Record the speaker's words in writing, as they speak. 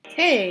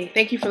Hey,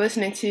 thank you for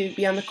listening to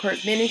Beyond the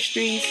Court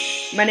Ministries.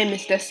 My name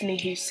is Destiny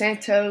Hughes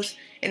Santos,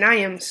 and I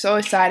am so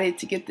excited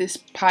to get this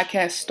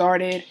podcast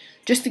started.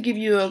 Just to give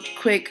you a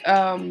quick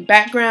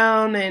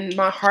background and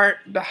my heart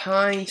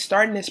behind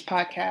starting this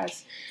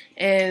podcast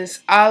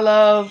is I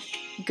love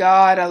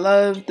God, I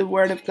love the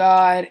Word of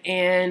God,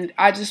 and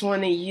I just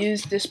want to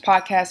use this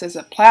podcast as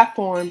a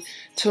platform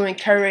to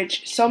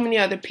encourage so many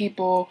other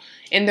people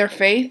in their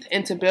faith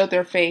and to build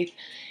their faith.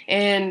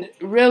 And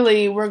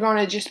really, we're going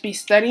to just be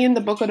studying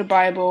the book of the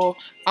Bible.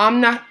 I'm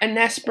not an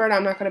expert.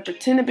 I'm not going to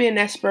pretend to be an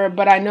expert,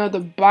 but I know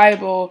the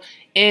Bible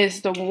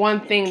is the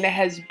one thing that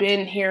has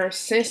been here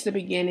since the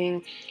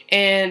beginning.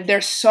 And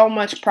there's so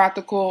much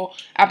practical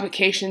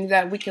applications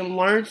that we can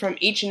learn from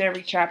each and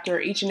every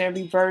chapter, each and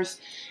every verse.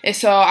 And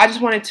so I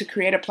just wanted to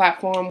create a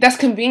platform that's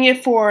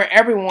convenient for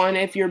everyone.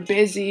 If you're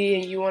busy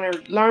and you want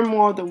to learn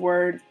more of the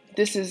Word,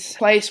 this is a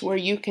place where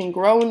you can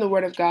grow in the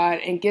Word of God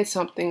and get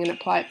something and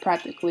apply it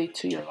practically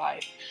to your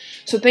life.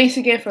 So thanks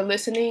again for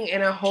listening,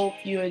 and I hope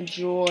you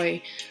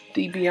enjoy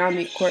the Beyond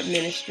the Court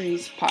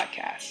Ministries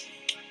podcast.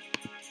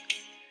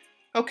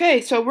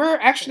 Okay, so we're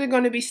actually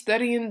going to be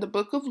studying the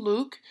book of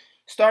Luke,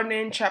 starting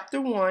in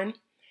chapter 1.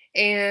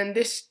 And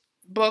this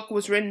book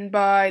was written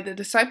by the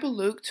disciple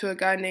Luke to a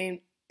guy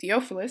named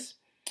Theophilus.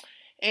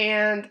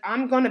 And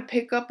I'm going to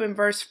pick up in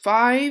verse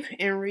 5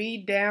 and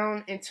read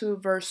down into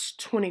verse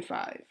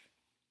 25.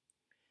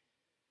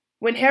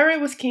 When Herod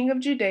was king of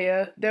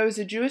Judea, there was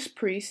a Jewish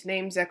priest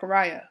named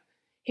Zechariah.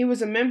 He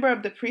was a member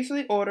of the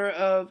priestly order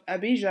of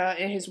Abijah,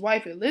 and his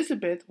wife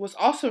Elizabeth was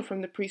also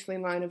from the priestly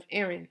line of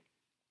Aaron.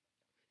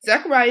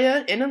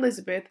 Zechariah and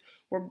Elizabeth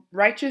were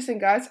righteous in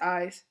God's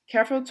eyes,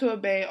 careful to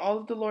obey all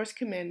of the Lord's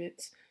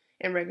commandments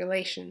and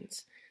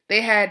regulations.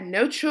 They had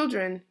no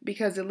children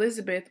because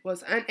Elizabeth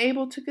was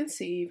unable to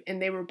conceive, and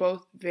they were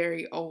both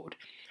very old.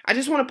 I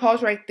just want to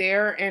pause right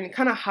there and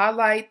kind of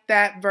highlight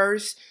that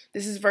verse.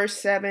 This is verse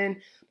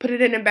 7. Put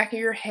it in the back of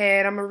your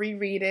head. I'm going to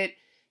reread it.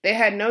 They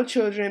had no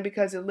children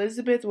because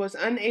Elizabeth was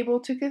unable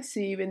to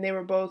conceive, and they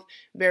were both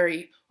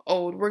very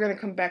old. We're going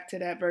to come back to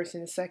that verse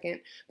in a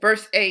second.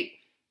 Verse 8.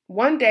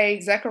 One day,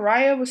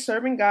 Zechariah was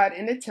serving God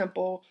in the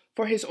temple,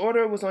 for his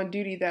order was on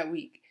duty that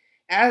week,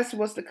 as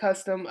was the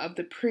custom of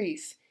the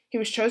priests. He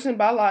was chosen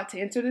by lot to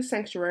enter the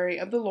sanctuary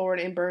of the Lord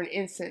and burn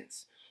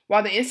incense.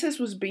 While the incense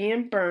was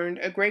being burned,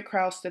 a great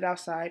crowd stood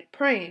outside,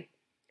 praying.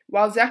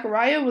 While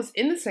Zechariah was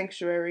in the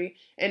sanctuary,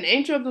 an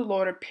angel of the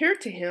Lord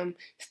appeared to him,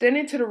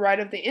 standing to the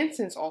right of the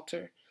incense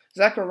altar.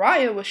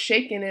 Zechariah was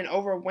shaken and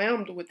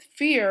overwhelmed with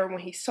fear when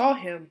he saw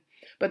him.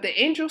 But the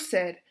angel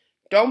said,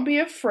 "Don't be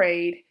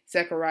afraid,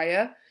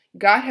 Zechariah.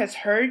 God has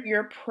heard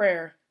your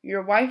prayer.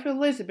 Your wife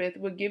Elizabeth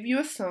will give you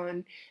a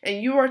son,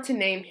 and you are to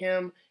name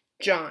him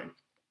John."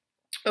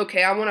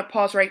 Okay, I want to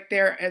pause right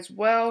there as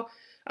well.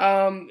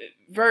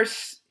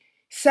 Verse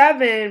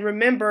 7,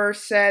 remember,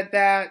 said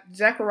that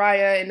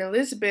Zechariah and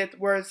Elizabeth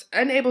was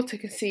unable to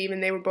conceive,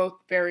 and they were both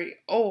very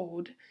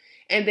old.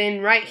 And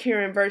then right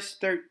here in verse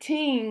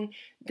 13,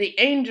 the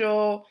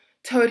angel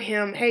told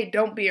him, hey,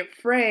 don't be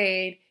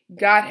afraid.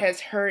 God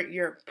has heard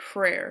your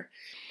prayer.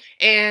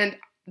 And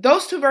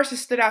those two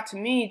verses stood out to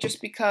me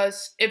just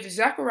because if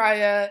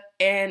Zechariah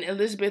and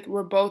Elizabeth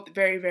were both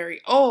very, very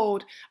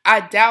old,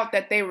 I doubt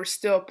that they were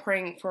still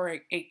praying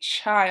for a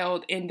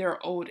child in their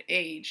old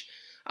age.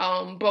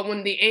 But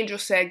when the angel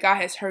said, God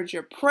has heard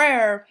your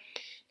prayer,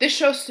 this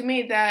shows to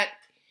me that,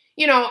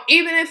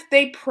 even if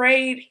they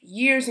prayed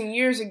years and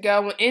years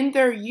ago in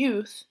their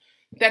youth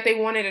that they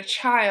wanted a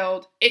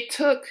child, it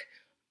took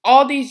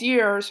all these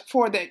years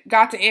for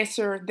God to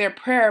answer their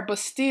prayer, but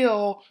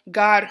still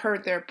God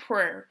heard their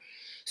prayer.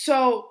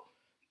 So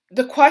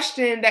the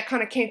question that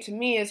kind of came to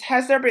me is,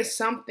 has there been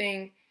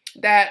something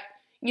that,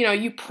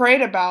 you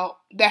prayed about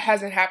that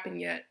hasn't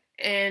happened yet?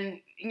 And,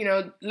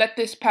 let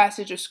this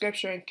passage of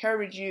scripture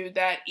encourage you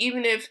that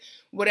even if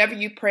whatever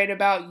you prayed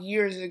about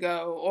years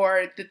ago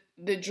or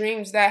the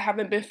dreams that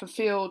haven't been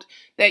fulfilled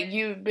that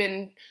you've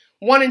been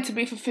wanting to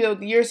be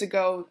fulfilled years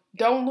ago,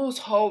 don't lose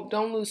hope,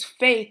 don't lose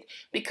faith,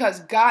 because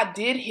God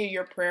did hear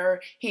your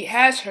prayer. He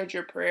has heard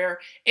your prayer,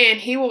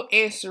 and He will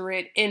answer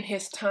it in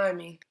His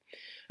timing.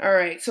 All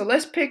right, so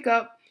let's pick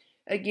up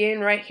again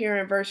right here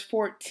in verse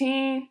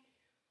 14.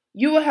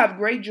 You will have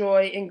great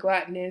joy and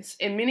gladness,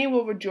 and many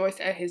will rejoice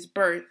at his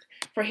birth,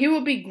 for he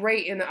will be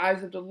great in the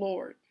eyes of the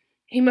Lord.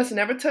 He must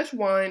never touch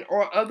wine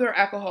or other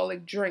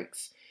alcoholic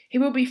drinks. He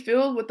will be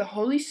filled with the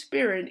Holy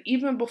Spirit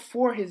even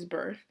before his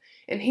birth,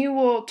 and he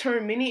will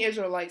turn many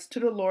Israelites to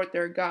the Lord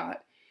their God.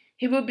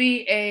 He will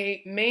be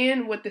a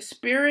man with the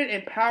spirit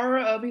and power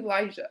of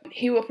Elijah.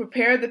 He will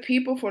prepare the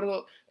people for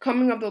the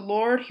coming of the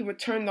Lord. He will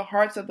turn the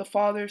hearts of the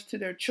fathers to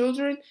their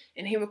children,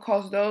 and he will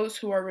cause those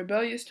who are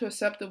rebellious to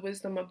accept the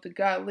wisdom of the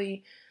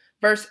godly.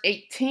 Verse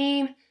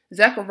 18,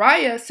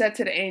 Zechariah said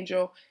to the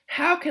angel,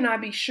 "How can I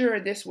be sure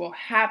this will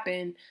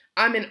happen?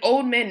 I'm an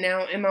old man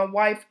now, and my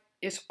wife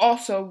is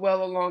also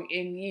well along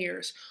in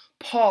years."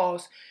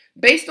 Pause.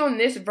 Based on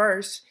this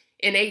verse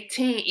in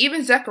 18,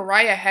 even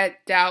Zechariah had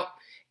doubt,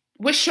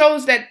 which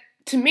shows that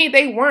to me,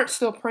 they weren't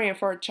still praying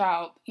for a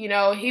child.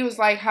 He was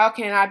like, how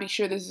can I be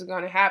sure this is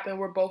going to happen?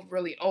 We're both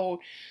really old.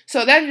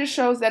 So that just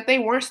shows that they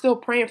weren't still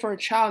praying for a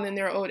child in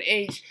their old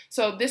age.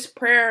 So this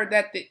prayer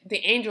that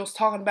the angel's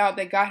talking about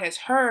that God has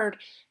heard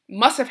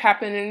must have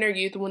happened in their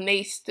youth when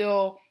they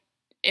still,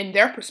 in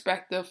their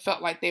perspective,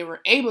 felt like they were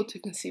able to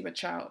conceive a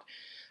child.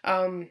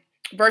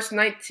 Verse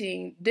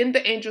 19, then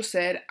the angel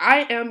said,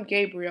 I am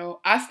Gabriel.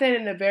 I stand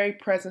in the very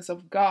presence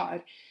of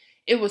God.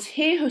 It was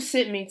he who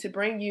sent me to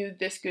bring you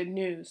this good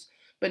news.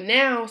 But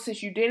now,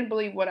 since you didn't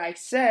believe what I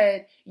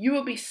said, you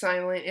will be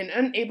silent and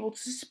unable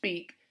to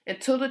speak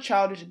until the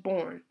child is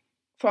born,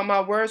 for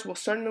my words will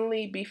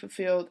certainly be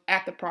fulfilled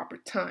at the proper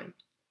time.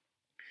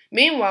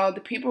 Meanwhile,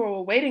 the people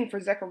were waiting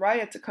for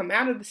Zechariah to come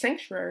out of the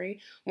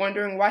sanctuary,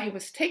 wondering why he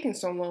was taking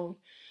so long.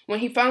 When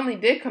he finally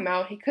did come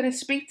out, he couldn't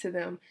speak to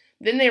them.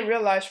 Then they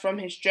realized from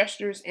his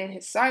gestures and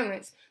his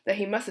silence that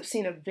he must have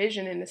seen a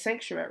vision in the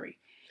sanctuary.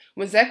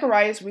 When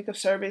Zechariah's week of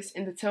service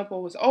in the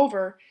temple was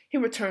over, he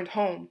returned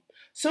home.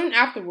 Soon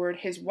afterward,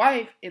 his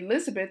wife,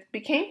 Elizabeth,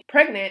 became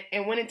pregnant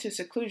and went into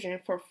seclusion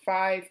for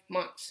 5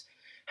 months.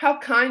 How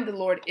kind the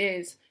Lord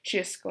is, she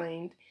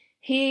exclaimed.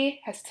 He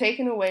has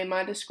taken away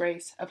my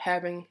disgrace of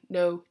having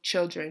no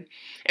children.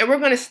 And we're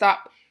going to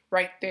stop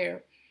right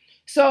there.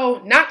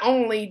 So not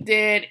only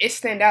did it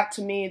stand out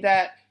to me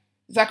that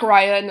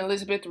Zechariah and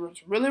Elizabeth were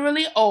really,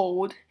 really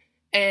old,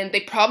 and they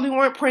probably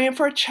weren't praying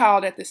for a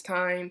child at this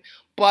time,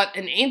 but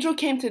an angel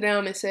came to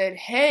them and said,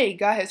 hey,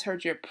 God has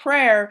heard your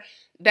prayer.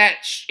 That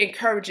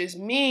encourages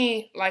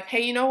me, like,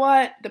 hey, you know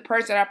what? The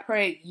prayers that I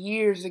prayed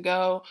years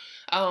ago,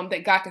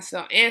 that God can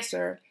still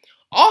answer.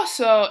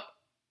 Also,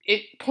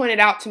 it pointed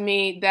out to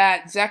me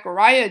that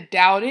Zechariah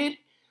doubted,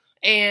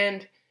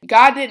 and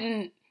God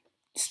didn't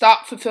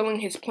stop fulfilling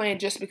his plan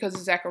just because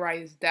of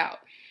Zechariah's doubt.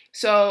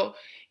 So,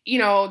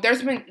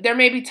 there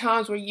may be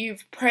times where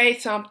you've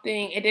prayed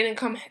something, it didn't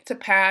come to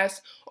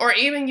pass, or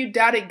even you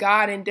doubted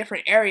God in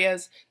different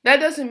areas. That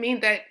doesn't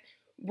mean that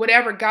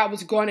whatever God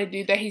was going to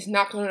do, that he's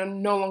not going to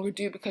no longer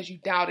do because you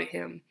doubted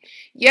him.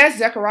 Yes,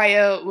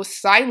 Zechariah was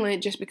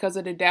silent just because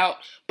of the doubt,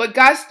 but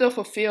God still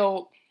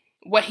fulfilled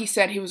what he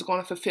said he was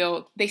going to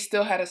fulfill. They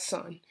still had a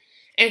son.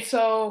 And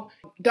so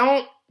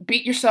don't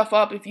beat yourself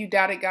up if you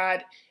doubted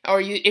God,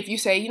 or if you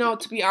say,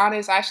 to be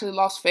honest, I actually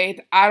lost faith.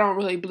 I don't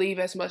really believe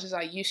as much as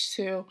I used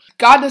to.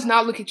 God does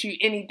not look at you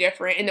any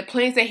different, and the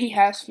plans that he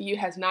has for you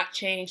has not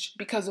changed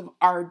because of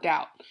our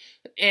doubt.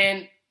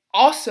 And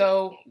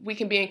also, we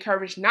can be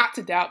encouraged not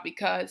to doubt,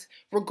 because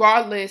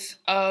regardless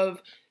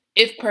of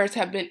if prayers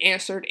have been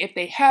answered, if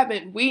they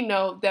haven't, we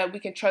know that we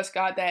can trust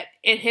God that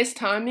in his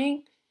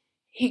timing,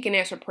 he can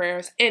answer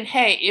prayers. And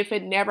hey, if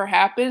it never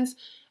happens,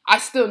 I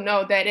still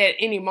know that at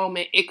any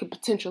moment it could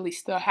potentially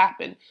still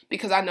happen,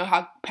 because I know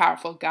how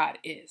powerful God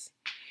is.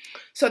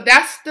 So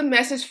that's the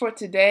message for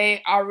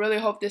today. I really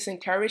hope this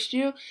encouraged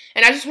you.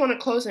 And I just want to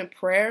close in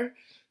prayer.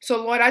 So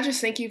Lord, I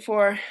just thank you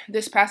for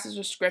this passage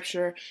of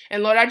scripture.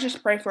 And Lord, I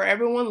just pray for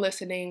everyone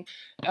listening,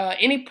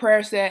 any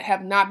prayers that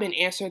have not been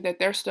answered, that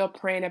they're still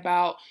praying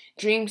about,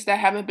 dreams that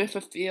haven't been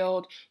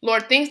fulfilled.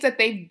 Lord, things that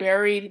they've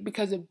buried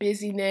because of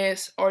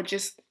busyness, or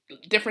just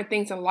different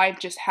things in life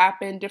just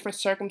happened, different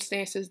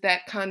circumstances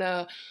that kind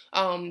of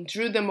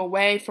drew them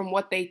away from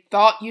what they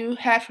thought you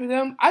had for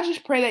them. I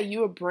just pray that you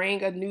would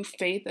bring a new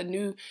faith, a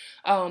new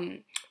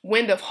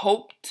wind of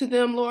hope to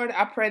them, Lord.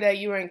 I pray that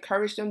you will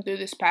encourage them through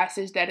this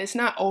passage, that it's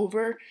not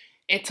over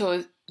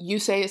until you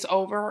say it's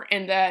over,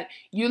 and that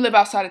you live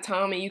outside of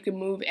time and you can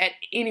move at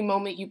any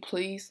moment you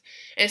please.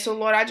 And so,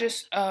 Lord, I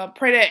just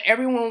pray that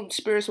everyone's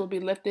spirits will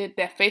be lifted,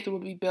 that faith will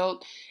be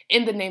built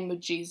in the name of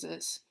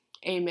Jesus.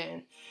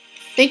 Amen.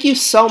 Thank you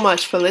so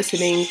much for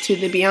listening to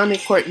the Beyond the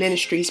Court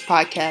Ministries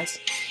podcast.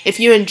 If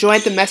you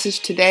enjoyed the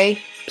message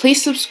today,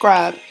 please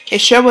subscribe and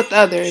share with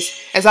others,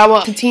 as I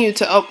will continue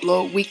to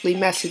upload weekly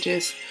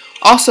messages.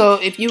 Also,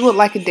 if you would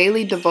like a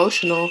daily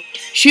devotional,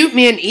 shoot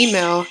me an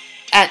email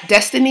at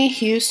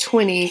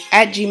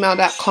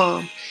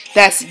destinyhughes20@gmail.com.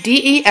 That's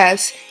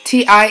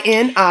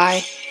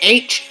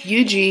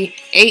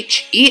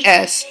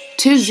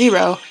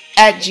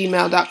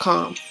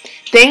DESTINIHUGHES20@gmail.com.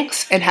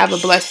 Thanks, and have a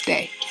blessed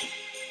day.